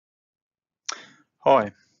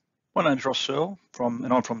Hi, my name's Searle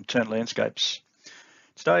and I'm from TERN Landscapes.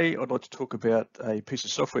 Today I'd like to talk about a piece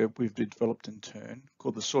of software we've developed in TERN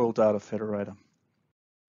called the SoilDataFederator.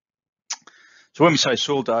 So when we say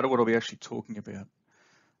soil data, what are we actually talking about?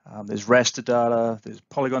 There's raster data, there's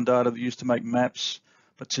polygon data that used to make maps,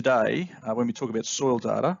 but today when we talk about soil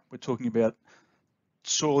data, we're talking about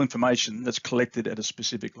soil information that's collected at a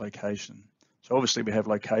specific location. So obviously we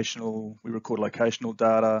record locational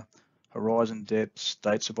data, horizon depths,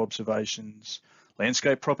 dates of observations,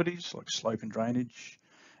 landscape properties like slope and drainage,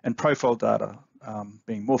 and profile data,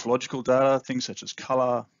 being morphological data, things such as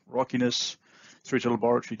colour, rockiness, through to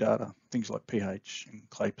laboratory data, things like pH and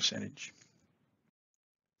clay percentage.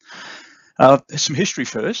 Some history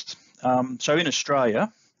first. So in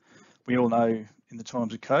Australia, we all know in the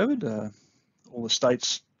times of COVID, all the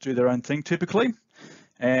states do their own thing typically,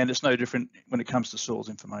 and it's no different when it comes to soils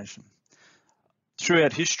information.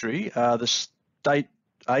 Throughout history, the state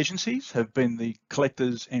agencies have been the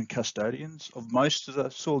collectors and custodians of most of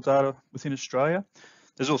the soil data within Australia.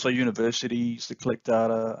 There's also universities that collect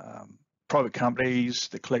data, private companies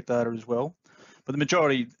that collect data as well, but the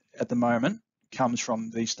majority at the moment comes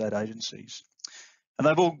from these state agencies. And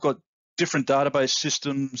they've all got different database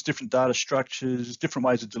systems, different data structures, different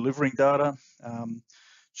ways of delivering data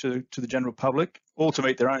to the general public, all to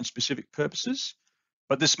meet their own specific purposes.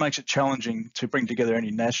 But this makes it challenging to bring together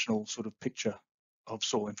any national sort of picture of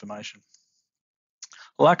soil information.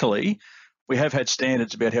 Luckily, we have had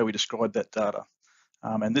standards about how we describe that data.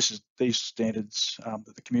 And these standards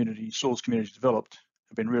that the soils community developed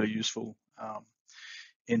have been really useful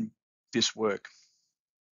in this work.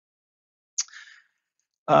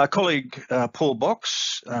 Our colleague Paul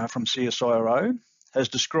Box from CSIRO has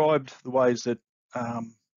described the ways that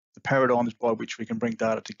the paradigms by which we can bring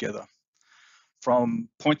data together. From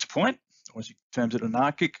point to point, or as he terms it,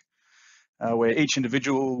 anarchic, where each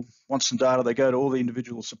individual wants some data, they go to all the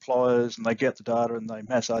individual suppliers and they get the data and they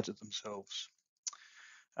massage it themselves.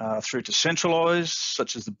 Through to centralised,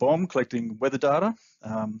 such as the BOM collecting weather data.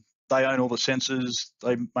 They own all the sensors,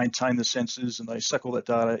 they maintain the sensors, and they suck all that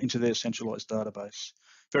data into their centralised database.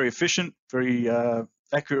 Very efficient, very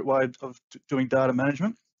accurate way of doing data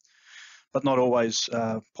management, but not always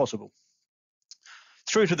possible.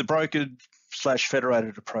 Through to the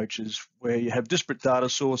brokered/federated approaches, where you have disparate data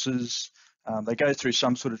sources, they go through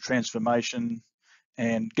some sort of transformation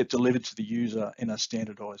and get delivered to the user in a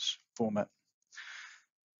standardised format.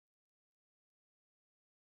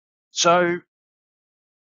 So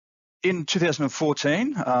in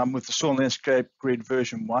 2014, with the Soil Landscape Grid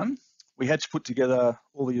version 1, we had to put together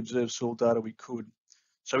all the observed soil data we could.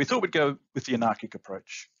 So we thought we'd go with the anarchic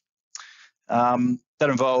approach. That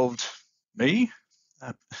involved me,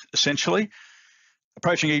 essentially,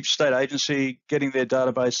 approaching each state agency, getting their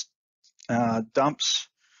database dumps,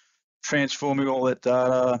 transforming all that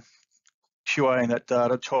data, QAing that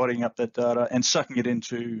data, tidying up that data, and sucking it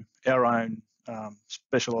into our own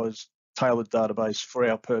specialised, tailored database for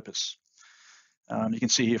our purpose. You can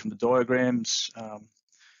see here from the diagrams,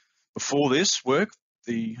 before this work,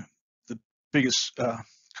 the biggest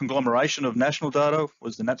conglomeration of national data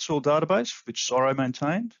was the NatSoil database, which CSIRO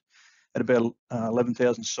maintained at about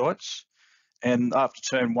 11,000 sites. And after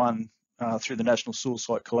TERN 1, through the National Soil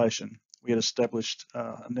Site Collation, we had established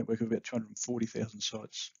a network of about 240,000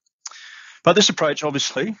 sites. But this approach,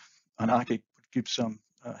 obviously, anarchic would give some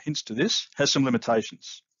hints to this, has some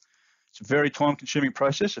limitations. It's a very time-consuming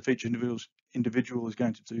process if each individual is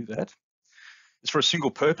going to do that. It's for a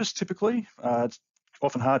single purpose, typically. It's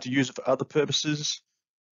often hard to use it for other purposes.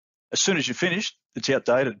 As soon as you're finished, it's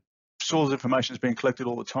outdated. Soils information is being collected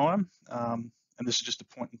all the time, and this is just a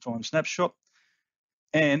point-in-time snapshot.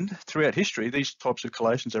 And throughout history, these types of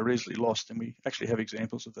collations are easily lost, and we actually have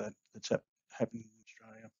examples of that that's happened in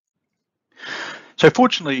Australia. So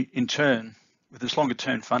fortunately, in TERN, with this longer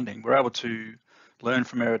term funding, we're able to learn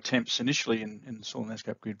from our attempts initially in the Soil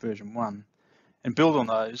Landscape Grid version 1 and build on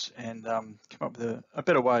those and come up with a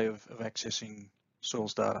better way of accessing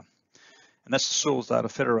soils data. And that's the Soils Data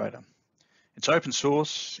Federator. It's open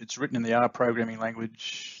source, it's written in the R programming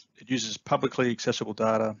language, it uses publicly accessible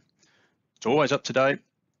data, it's always up to date,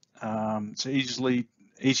 it's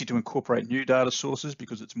easy to incorporate new data sources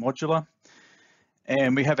because it's modular,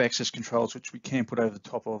 and we have access controls which we can put over the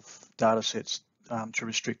top of data sets to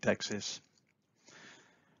restrict access.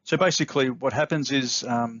 So basically what happens is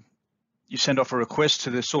you send off a request to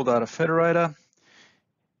the Soil Data Federator.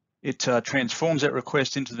 It transforms that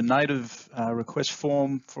request into the native request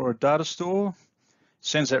form for a data store,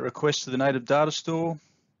 sends that request to the native data store.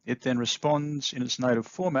 It then responds in its native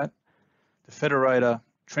format. The federator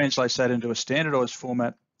translates that into a standardized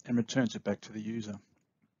format and returns it back to the user.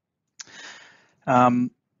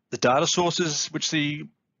 The data sources which the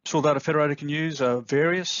Soil Data Federator can use are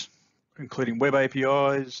various, including web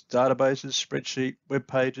APIs, databases, spreadsheet, web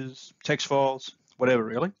pages, text files, whatever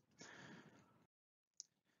really.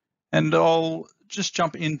 And I'll just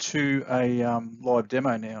jump into a live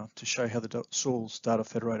demo now to show how the Soil's Data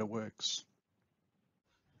Federator works.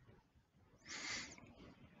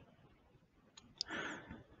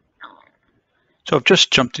 So I've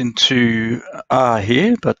just jumped into R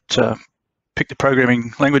here, but pick the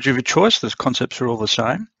programming language of your choice. The concepts are all the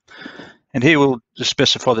same. And here we'll just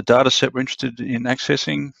specify the data set we're interested in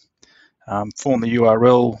accessing, form the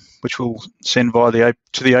URL, which we'll send via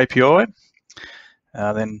to the API,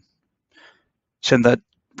 then send that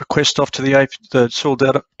request off to the Soil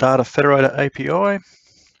Data Federator API.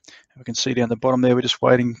 We can see down the bottom there, we're just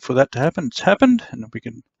waiting for that to happen. It's happened, and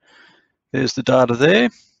there's the data there.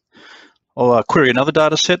 I'll query another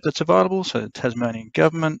data set that's available, so the Tasmanian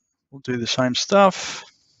government will do the same stuff.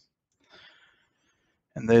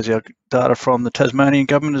 And there's our data from the Tasmanian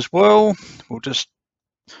government as well. We'll just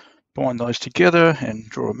bind those together and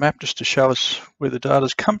draw a map just to show us where the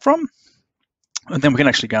data's come from. And then we can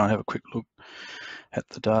actually go and have a quick look at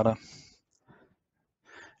the data.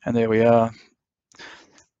 And there we are.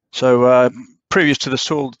 So previous to the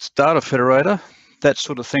Soil Data Federator, that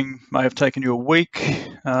sort of thing may have taken you a week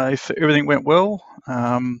if everything went well,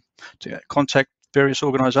 to contact various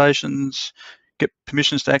organisations, get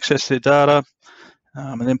permissions to access their data,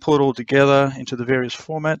 and then pull it all together into the various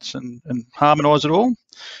formats and harmonise it all.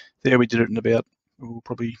 There we did it in about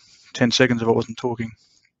probably 10 seconds if I wasn't talking.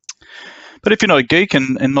 But if you're not a geek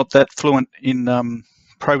and not that fluent in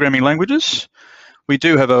programming languages, we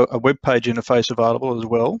do have a web page interface available as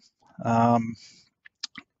well.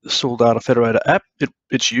 The Soil Data Federator app,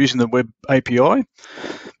 it's using the web API,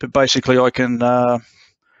 but basically I can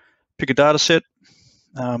pick a data set,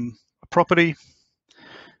 a property,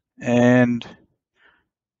 and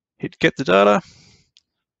hit get the data,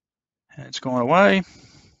 and it's gone away,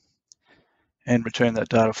 and return that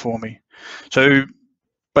data for me. So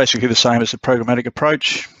basically the same as the programmatic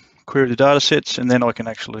approach, query the data sets, and then I can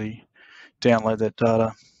actually download that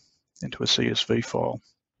data into a CSV file.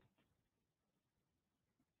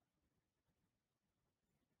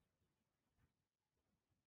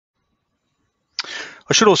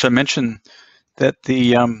 I should also mention that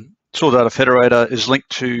the Soil Data Federator is linked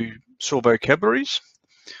to soil vocabularies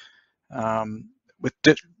with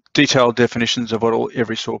detailed definitions of what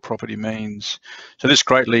every soil property means. So this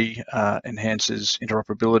greatly enhances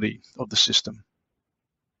interoperability of the system.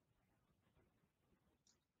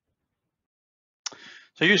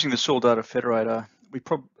 So using the Soil Data Federator, we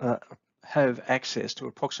have access to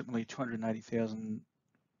approximately 280,000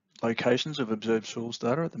 locations of observed soils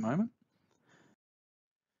data at the moment.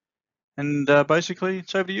 And basically,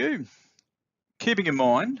 it's over to you. Keeping in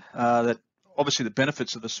mind that obviously the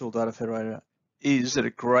benefits of the Soil Data Federator is that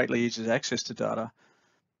it greatly eases access to data,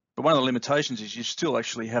 but one of the limitations is you still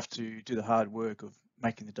actually have to do the hard work of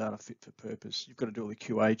making the data fit for purpose. You've got to do all the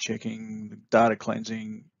QA checking, the data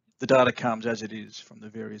cleansing. The data comes as it is from the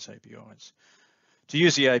various APIs. To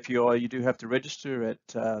use the API, you do have to register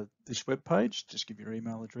at this web page. Just give your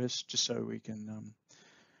email address, just so we can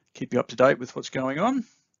keep you up to date with what's going on.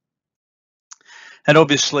 And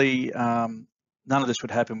obviously, none of this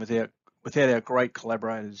would happen without our great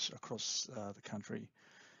collaborators across the country.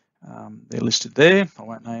 They're listed there. I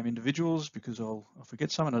won't name individuals because I'll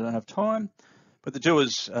forget some and I don't have time. But the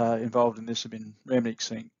doers involved in this have been Ramnick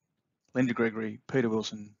Singh, Linda Gregory, Peter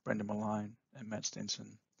Wilson, Brendan Malone, and Matt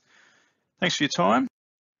Stenson. Thanks for your time,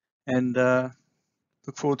 and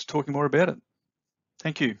look forward to talking more about it.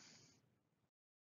 Thank you.